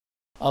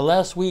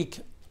Last week,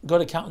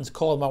 good accountants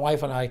called my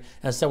wife and I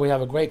and said, we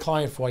have a great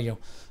client for you.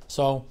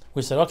 So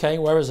we said, okay,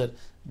 where is it?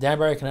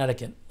 Danbury,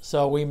 Connecticut.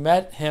 So we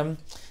met him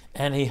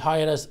and he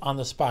hired us on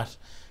the spot.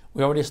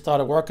 We already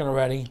started working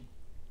already.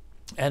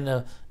 And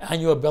the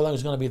annual billing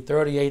is going to be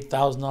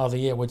 $38,000 a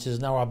year, which is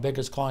now our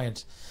biggest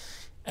client.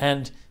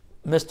 And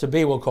Mr.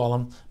 B, we'll call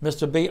him.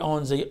 Mr. B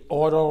owns the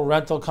auto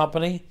rental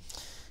company,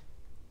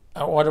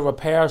 an auto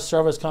repair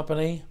service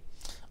company,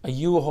 a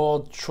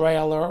U-Haul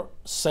trailer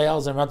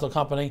sales and rental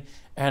company,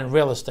 and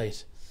real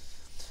estate.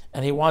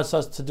 And he wants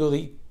us to do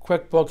the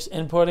QuickBooks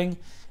inputting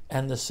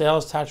and the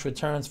sales tax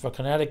returns for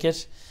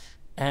Connecticut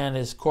and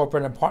his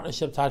corporate and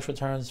partnership tax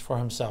returns for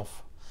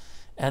himself.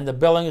 And the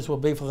billings will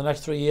be for the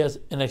next 3 years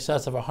in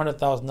excess of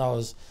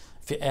 $100,000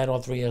 if you add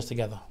all 3 years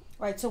together.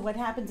 Right, so what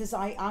happens is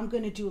I'm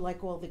going to do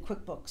like all the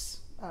QuickBooks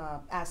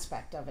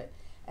aspect of it.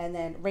 And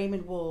then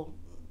Raymond will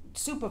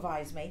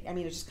supervise me. I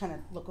mean, just kind of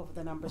look over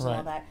the numbers and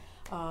all that.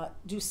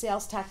 Do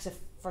sales tax if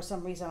for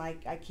some reason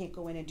I can't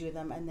go in and do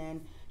them. And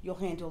then you'll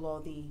handle all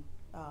the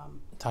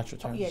tax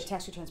returns. Yeah,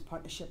 tax returns,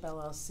 partnership,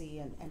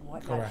 LLC, and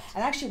whatnot. Correct.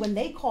 And actually, when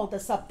they called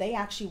us up, they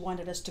actually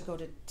wanted us to go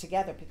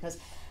together because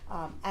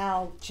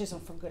Al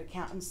Chisolm from Good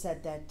Accountants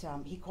said that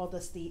he called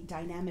us the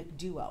dynamic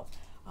duo.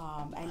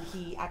 And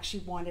he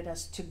actually wanted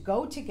us to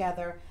go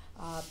together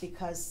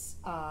because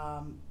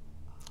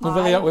we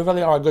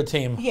really are a good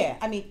team. Yeah,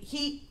 I mean,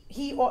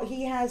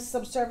 he has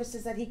some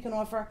services that he can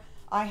offer.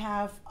 I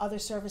have other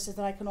services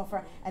that I can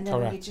offer, and then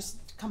when you just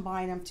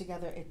combine them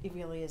together, it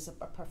really is a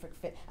perfect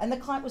fit. And the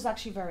client was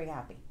actually very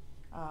happy.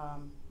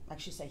 I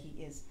should say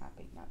he is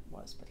happy, not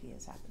was, but he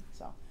is happy.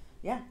 So,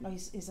 yeah, no,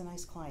 he's a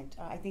nice client.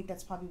 I think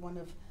that's probably one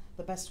of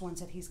the best ones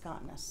that he's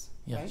gotten us.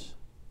 Yes. Right?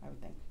 I would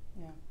think,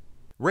 yeah.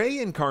 Ray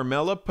and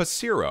Carmela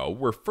Passero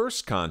were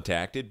first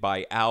contacted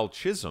by Al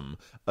Chisolm,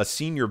 a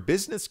senior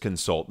business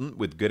consultant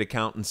with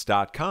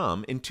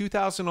GoodAccountants.com in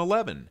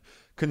 2011,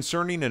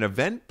 concerning an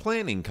event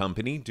planning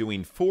company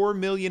doing $4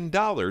 million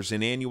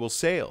in annual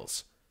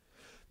sales.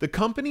 The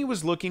company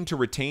was looking to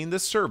retain the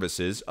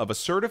services of a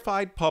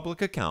certified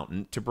public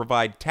accountant to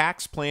provide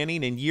tax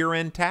planning and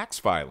year-end tax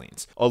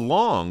filings,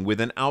 along with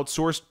an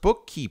outsourced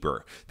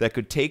bookkeeper that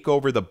could take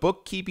over the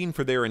bookkeeping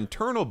for their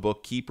internal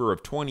bookkeeper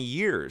of 20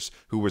 years,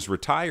 who was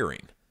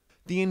retiring.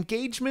 The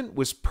engagement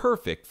was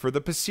perfect for the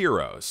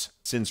Passeros,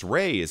 since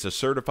Ray is a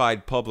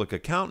certified public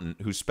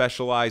accountant who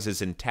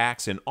specializes in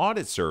tax and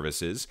audit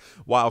services,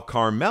 while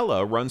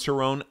Carmela runs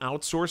her own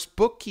outsourced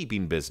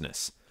bookkeeping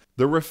business.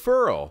 The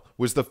referral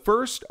was the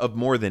first of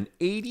more than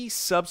 80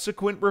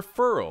 subsequent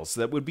referrals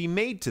that would be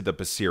made to the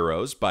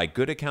Passeros by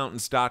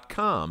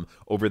GoodAccountants.com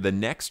over the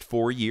next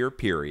 4-year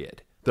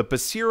period. The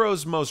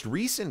Passeros' most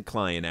recent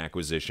client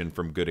acquisition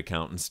from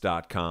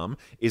GoodAccountants.com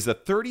is a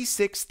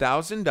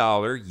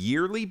 $36,000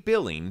 yearly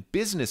billing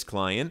business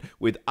client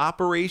with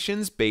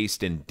operations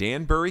based in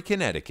Danbury,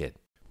 Connecticut.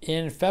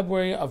 In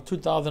February of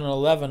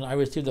 2011, I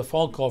received a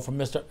phone call from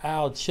Mr.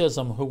 Al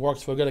Chisolm, who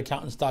works for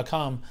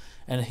GoodAccountants.com,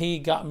 and he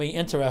got me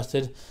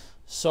interested.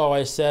 So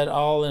I said,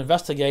 I'll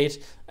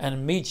investigate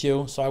and meet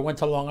you. So I went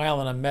to Long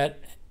Island and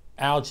met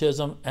Al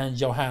Chisolm and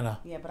Johanna.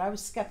 Yeah, but I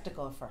was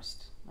skeptical at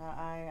first.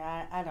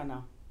 I don't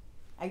know.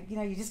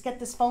 You just get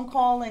this phone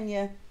call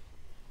and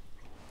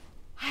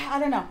I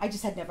don't know. I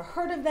just had never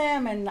heard of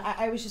them, and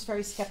I was just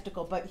very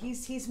skeptical. But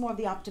he's more of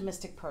the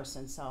optimistic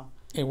person, so.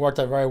 It worked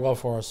out very well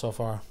for us so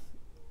far.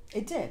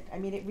 It did. I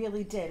mean, it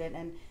really did. And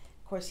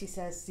of course he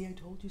says, see, I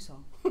told you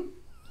so.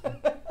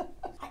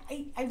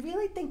 I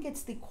really think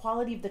it's the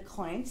quality of the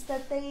clients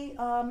that they,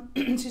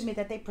 excuse me,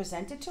 that they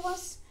presented to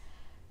us.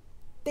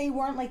 They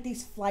weren't like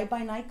these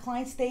fly-by-night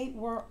clients. They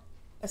were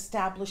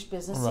established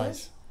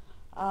businesses.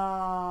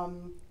 Right.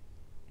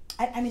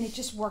 I mean, it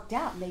just worked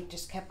out, and they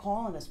just kept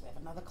calling us. We have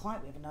another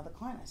client. We have another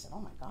client. I said, oh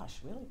my gosh,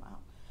 really? Wow.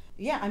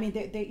 Yeah, I mean,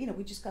 they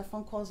we just got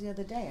phone calls the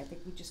other day. I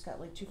think we just got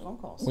like 2 phone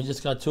calls. We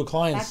just got 2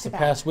 clients the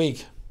past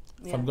week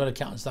from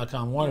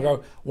GoodAccountants.com.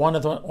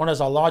 One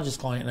is our largest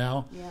client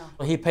now.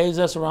 Yeah. He pays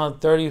us around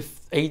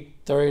 $38,000,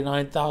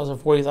 $39,000,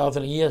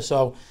 $40,000 a year.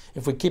 So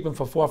if we keep him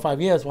for 4 or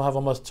 5 years, we'll have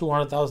almost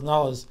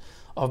 $200,000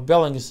 of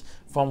billings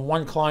from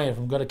one client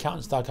from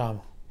GoodAccountants.com.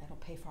 That'll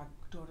pay for our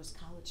daughter's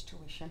college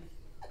tuition.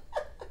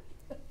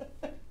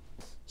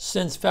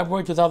 Since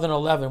February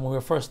 2011, when we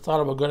first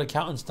started with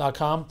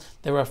GoodAccountants.com,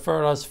 they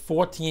referred us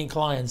 14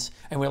 clients,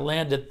 and we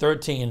landed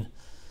 13.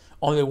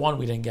 Only 1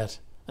 we didn't get,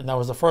 and that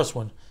was the first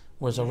one,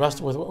 which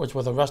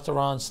was a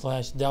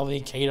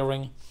restaurant/deli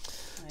catering. Yeah.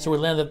 So we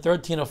landed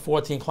 13 or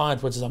 14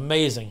 clients, which is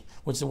amazing,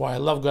 which is why I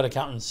love Good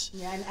Accountants.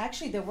 Yeah, and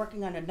actually they're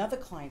working on another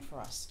client for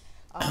us.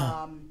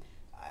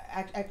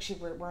 Actually,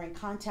 we're in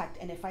contact,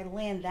 and if I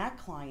land that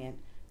client,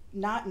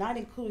 not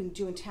including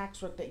doing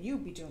tax work that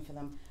you'd be doing for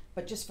them,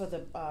 but just for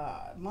the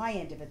my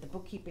end of it, the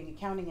bookkeeping,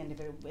 accounting end of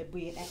it, it'd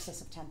be in excess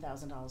of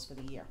 $10,000 for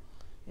the year,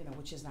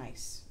 which is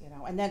nice,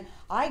 And then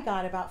I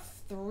got about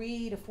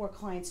 3 to 4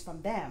 clients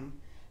from them,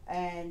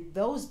 and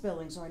those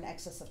billings are in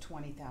excess of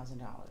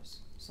 $20,000.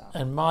 So.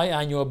 And my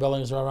annual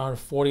billings are around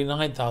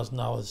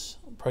 $49,000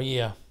 per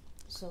year.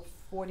 So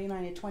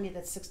 49 and 20,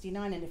 that's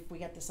 69, and if we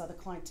get this other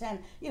client 10,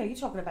 you know, you're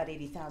talking about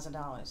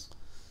 $80,000.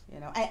 You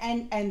know,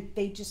 and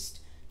they just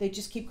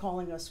keep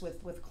calling us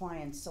with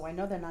clients, so I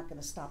know they're not going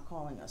to stop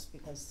calling us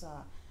because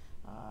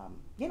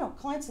you know,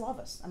 clients love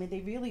us. I mean,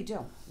 they really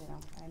do. You know,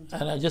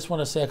 and I just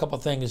want to say a couple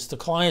of things. The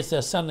clients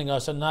they're sending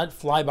us are not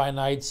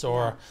fly-by-nights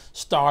or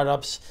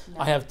startups.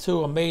 No. I have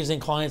two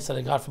amazing clients that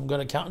I got from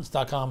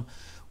goodaccountants.com.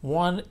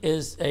 One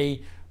is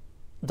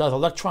does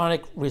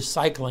electronic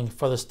recycling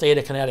for the state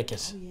of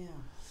Connecticut. Oh yeah,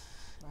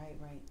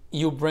 right.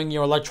 You bring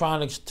your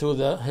electronics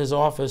to his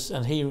office,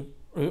 and he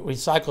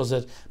recycles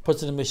it,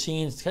 puts it in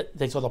machines,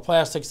 takes all the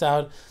plastics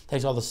out,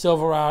 takes all the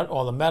silver out,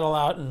 all the metal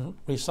out, and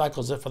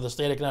recycles it for the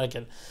state of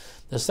Connecticut.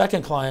 The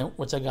second client,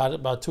 which I got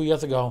about 2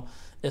 years ago,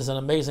 is an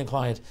amazing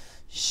client.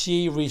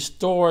 She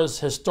restores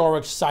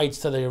historic sites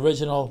to the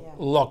original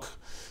look,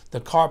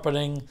 the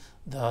carpeting,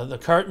 the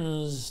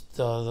curtains,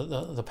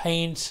 the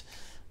paint.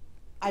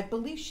 I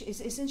believe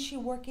isn't she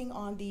working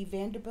on the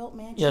Vanderbilt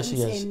mansions? Yes, she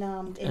is.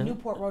 In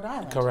Newport, Rhode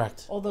Island.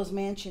 Correct. All those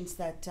mansions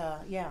that,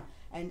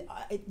 and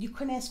you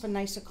couldn't ask for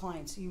nicer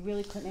clients. You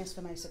really couldn't ask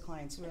for nicer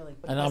clients, really.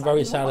 And I'm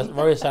very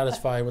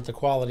satisfied with the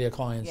quality of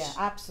clients. Yeah,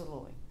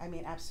 absolutely. I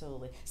mean,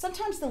 absolutely.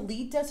 Sometimes the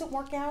lead doesn't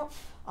work out.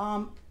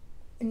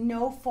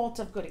 No fault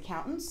of good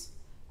accountants.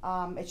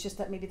 It's just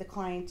that maybe the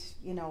client,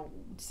 you know,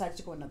 decides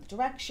to go another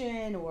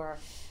direction or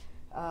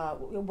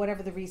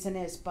whatever the reason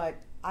is. But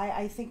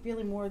I think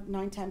really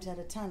 9 times out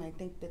of 10, I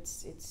think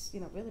it's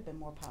you know, really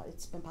been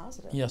it's been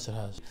positive. Yes, it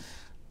has.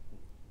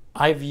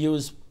 I've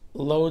used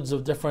loads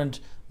of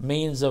different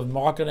means of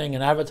marketing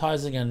and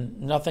advertising, and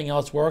nothing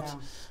else worked.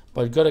 Yeah.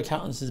 But Good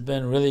Accountants has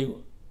been really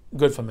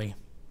good for me.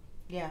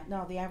 Yeah,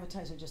 no, the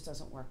advertising just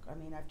doesn't work. I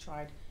mean, I've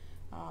tried,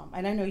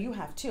 and I know you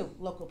have too.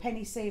 Local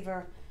penny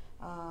saver.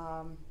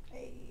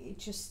 It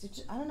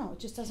just I don't know. It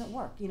just doesn't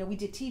work. You know, we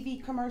did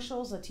TV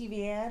commercials, a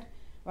TV ad,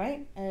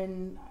 right?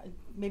 And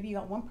maybe you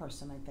got one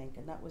person, I think,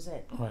 and that was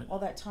it. Right. All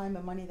that time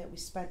and money that we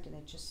spent, and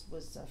it just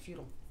was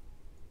futile.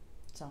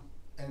 So.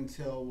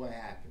 Until what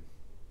happened?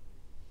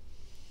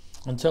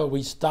 Until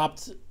we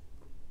stopped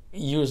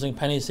using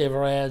penny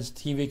saver ads,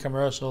 TV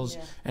commercials,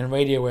 and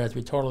radio ads.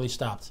 We totally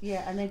stopped.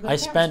 Yeah, and then I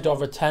spent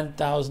over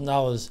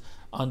 $10,000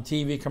 on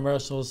TV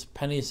commercials,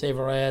 penny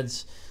saver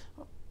ads,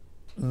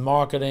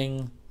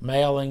 marketing,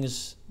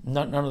 mailings.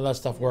 None of that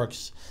stuff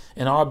works.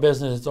 In our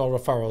business, it's all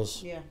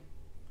referrals. Yeah.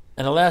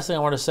 And the last thing I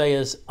want to say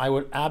is I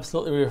would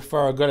absolutely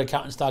refer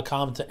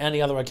goodaccountants.com to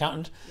any other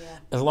accountant,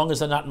 as long as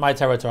they're not in my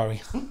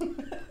territory.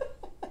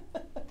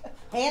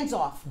 Hands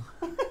off.